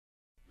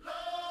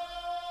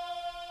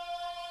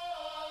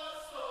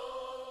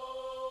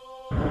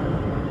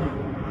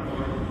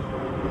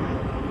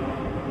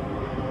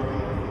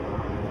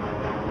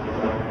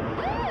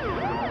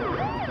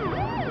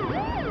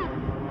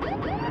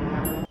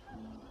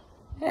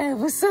Hey,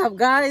 what's up,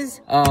 guys?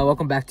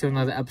 Welcome back to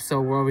another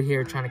episode. We're over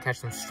here trying to catch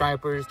some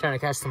stripers, trying to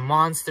catch some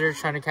monsters,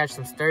 trying to catch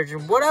some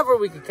sturgeon, whatever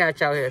we can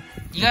catch out here.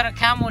 You got a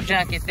camel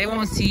jacket, they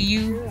won't see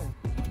you.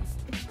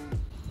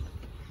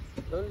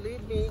 Don't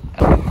leave me.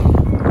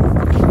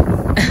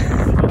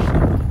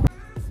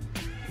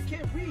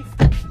 Can't breathe.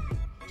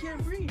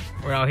 Can't breathe.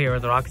 We're out here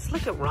with Rockets.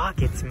 Look at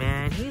Rockets,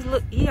 man.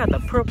 He got the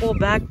purple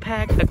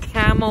backpack, the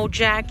camo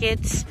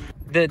jackets,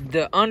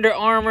 the Under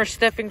Armour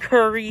Stephen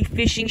Curry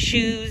fishing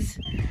shoes.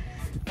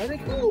 Are they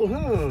cool,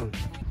 huh?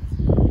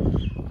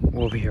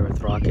 We're over here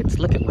with Rockets.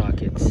 Look at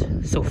Rockets.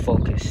 So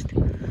focused.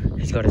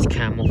 He's got his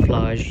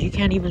camouflage. You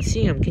can't even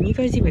see him. Can you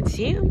guys even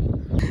see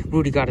him?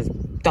 Rudy got his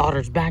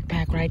daughter's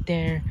backpack right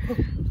there.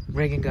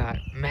 Reagan got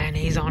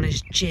mayonnaise on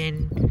his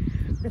chin.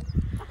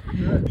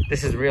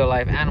 This is real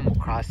life Animal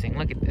Crossing.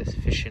 Look at this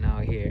fishing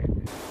out here.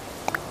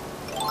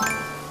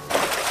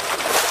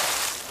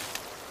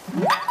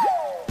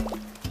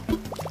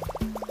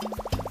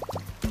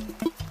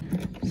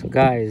 So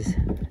guys,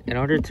 in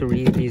order to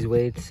read these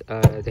weights,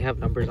 they have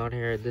numbers on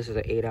here. This is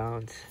an 8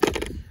 ounce.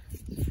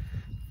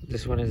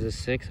 This one is a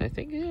 6, I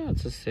think. Yeah,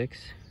 it's a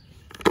 6.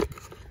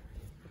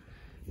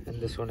 And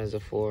this one is a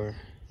 4.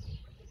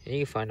 And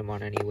you can find them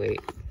on any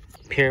weight.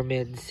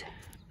 Pyramids,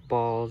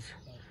 balls,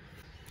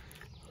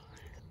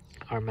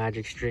 our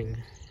magic string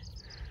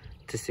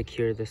to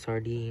secure the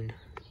sardine.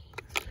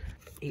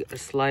 You got a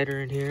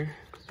slider in here.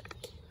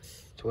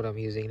 That's what I'm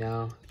using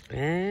now.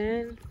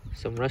 And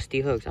some rusty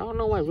hooks. I don't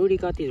know why Rudy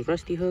got these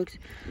rusty hooks.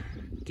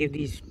 Give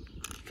these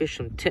fish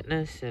some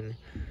tetanus, and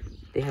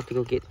they have to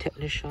go get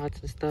tetanus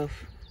shots and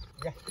stuff.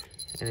 Yeah.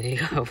 And he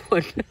got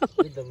one bell.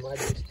 With the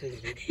magic string.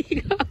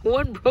 He got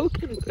one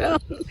broken bell.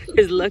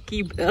 His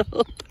lucky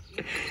bell.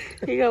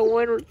 He got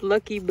one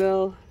lucky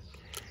bell.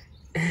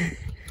 I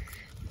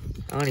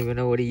don't even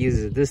know what he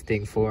uses this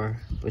thing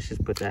for. Let's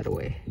just put that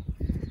away.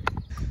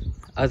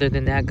 Other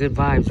than that, good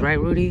vibes, right,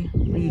 Rudy?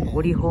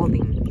 What are you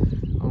holding?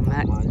 Oh,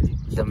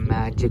 the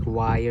magic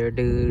wire,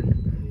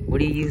 dude. What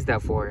do you use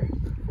that for?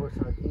 For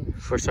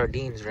sardines. For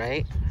sardines,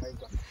 right?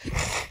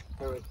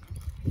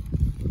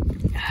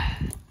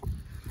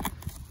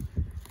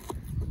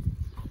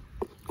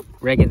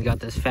 Reagan's got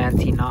this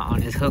fancy knot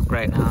on his hook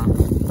right now.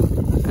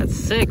 That's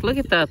sick. Look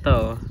at that,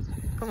 though.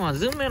 Come on,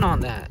 zoom in on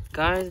that,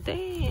 guys.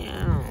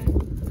 Damn.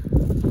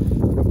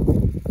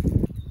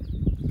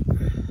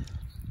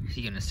 Is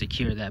he gonna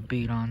secure that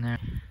bait on there?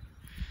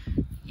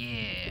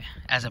 Yeah,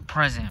 as a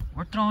present.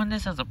 We're throwing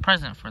this as a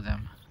present for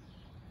them.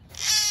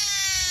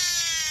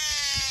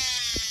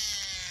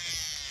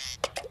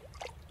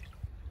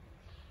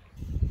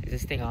 Is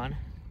this thing on?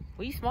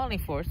 What are you smiling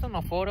for? It's still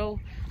no photo.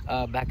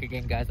 Back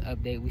again, guys.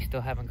 Update. We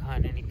still haven't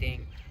caught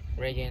anything.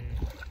 Reagan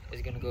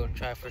is gonna go and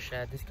try for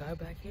shad. This guy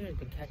back here has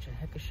been catching a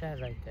heck of shad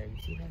right there.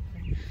 You see that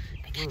thing?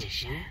 Been catching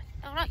shad.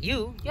 No, not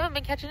you. You haven't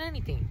been catching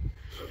anything.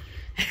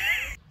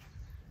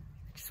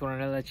 Just wanted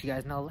to let you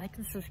guys know, like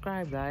and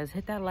subscribe, guys.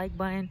 Hit that like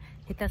button,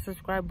 hit that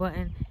subscribe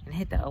button, and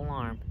hit that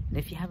alarm. And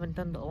if you haven't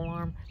done the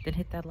alarm, then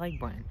hit that like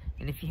button.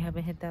 And if you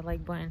haven't hit that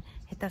like button,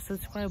 hit that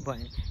subscribe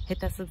button. Hit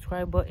that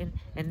subscribe button,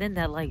 and then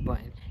that like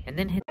button. And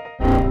then hit...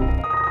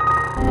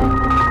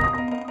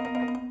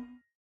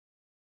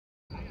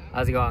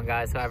 How's it going,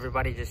 guys? So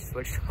everybody just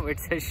switched over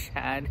to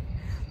shad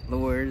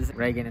lures.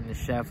 Reagan and the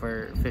chef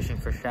are fishing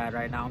for shad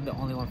right now. I'm the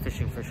only one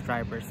fishing for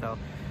striper, so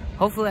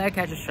hopefully I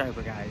catch a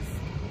striper, guys.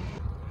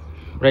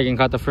 Reagan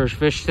caught the first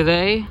fish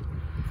today.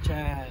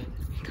 Shad.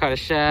 Caught a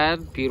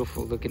shad.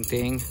 Beautiful looking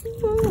thing.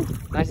 Woo.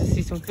 Nice to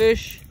see some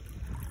fish.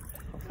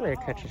 Hopefully I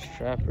catch a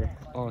striper.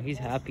 Oh, he's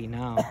happy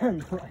now.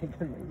 We're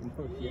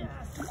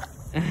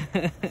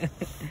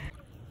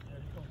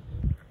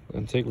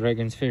gonna take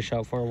Reagan's fish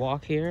out for a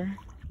walk here.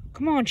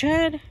 Come on,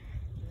 Chad.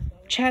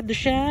 Chad the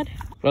shad.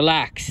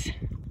 Relax.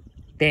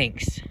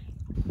 Thanks.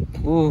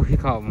 Ooh, he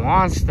caught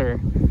monster.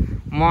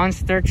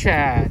 Monster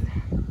Chad.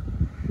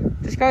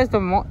 This guy's the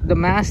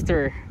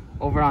master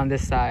over on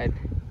this side.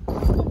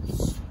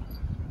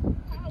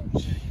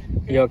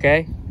 You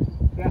okay?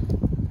 Yeah.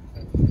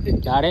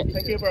 Got it?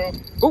 Thank you, bro.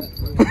 Oh.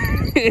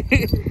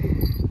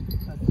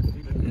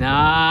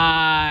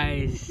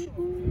 Nice.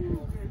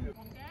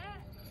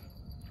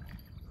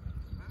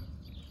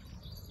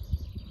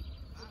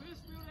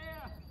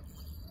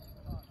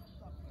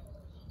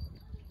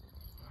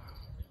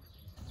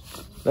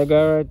 That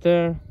guy right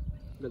there.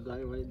 The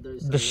guy right there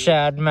is the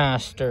shad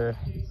master.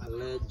 a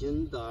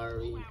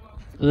legendary.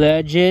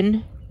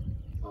 Legend?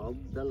 Of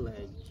the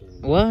legend.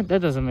 What?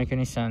 That doesn't make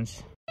any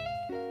sense.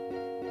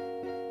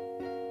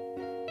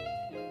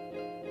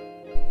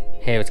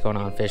 Hey, what's going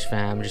on, fish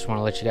fam? Just want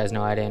to let you guys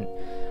know I didn't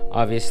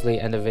obviously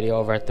end the video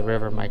over at the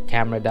river. My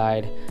camera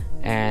died,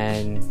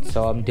 and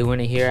so I'm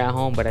doing it here at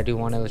home, but I do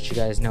want to let you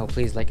guys know,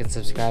 please like and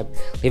subscribe.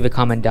 Leave a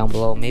comment down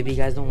below. Maybe you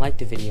guys don't like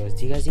the videos.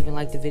 Do you guys even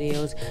like the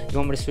videos? You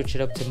want me to switch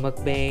it up to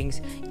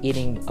mukbangs,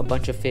 eating a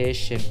bunch of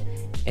fish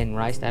and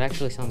rice? That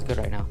actually sounds good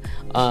right now.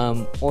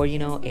 Or, you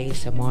know,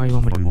 ASMR. You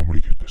want me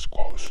to get this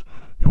close?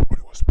 You want me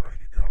to whisper in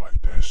your ear like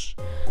this?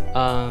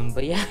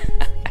 But yeah.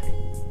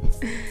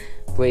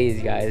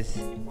 Please, guys,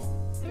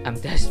 I'm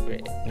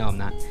desperate. No, I'm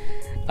not.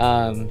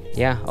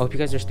 Yeah, I hope you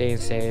guys are staying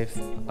safe,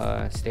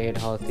 staying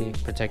healthy,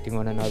 protecting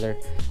one another.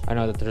 I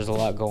know that there's a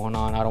lot going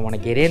on. I don't want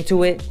to get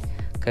into it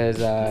because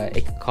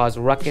it could cause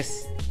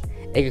ruckus,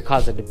 it could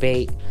cause a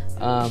debate.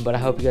 But I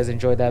hope you guys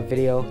enjoyed that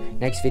video.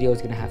 Next video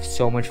is gonna have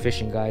so much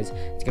fishing, guys.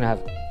 It's gonna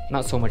have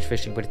not so much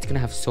fishing, but it's gonna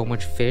have so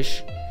much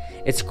fish.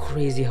 It's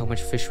crazy how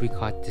much fish we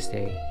caught this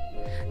day.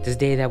 This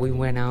day that we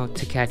went out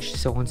to catch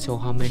so and so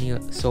how many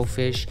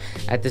fish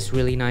at this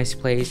really nice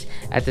place,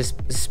 at this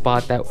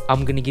spot that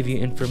I'm gonna give you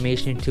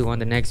information to on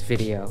the next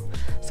video.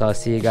 So I'll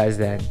see you guys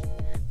then.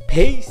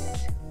 Peace.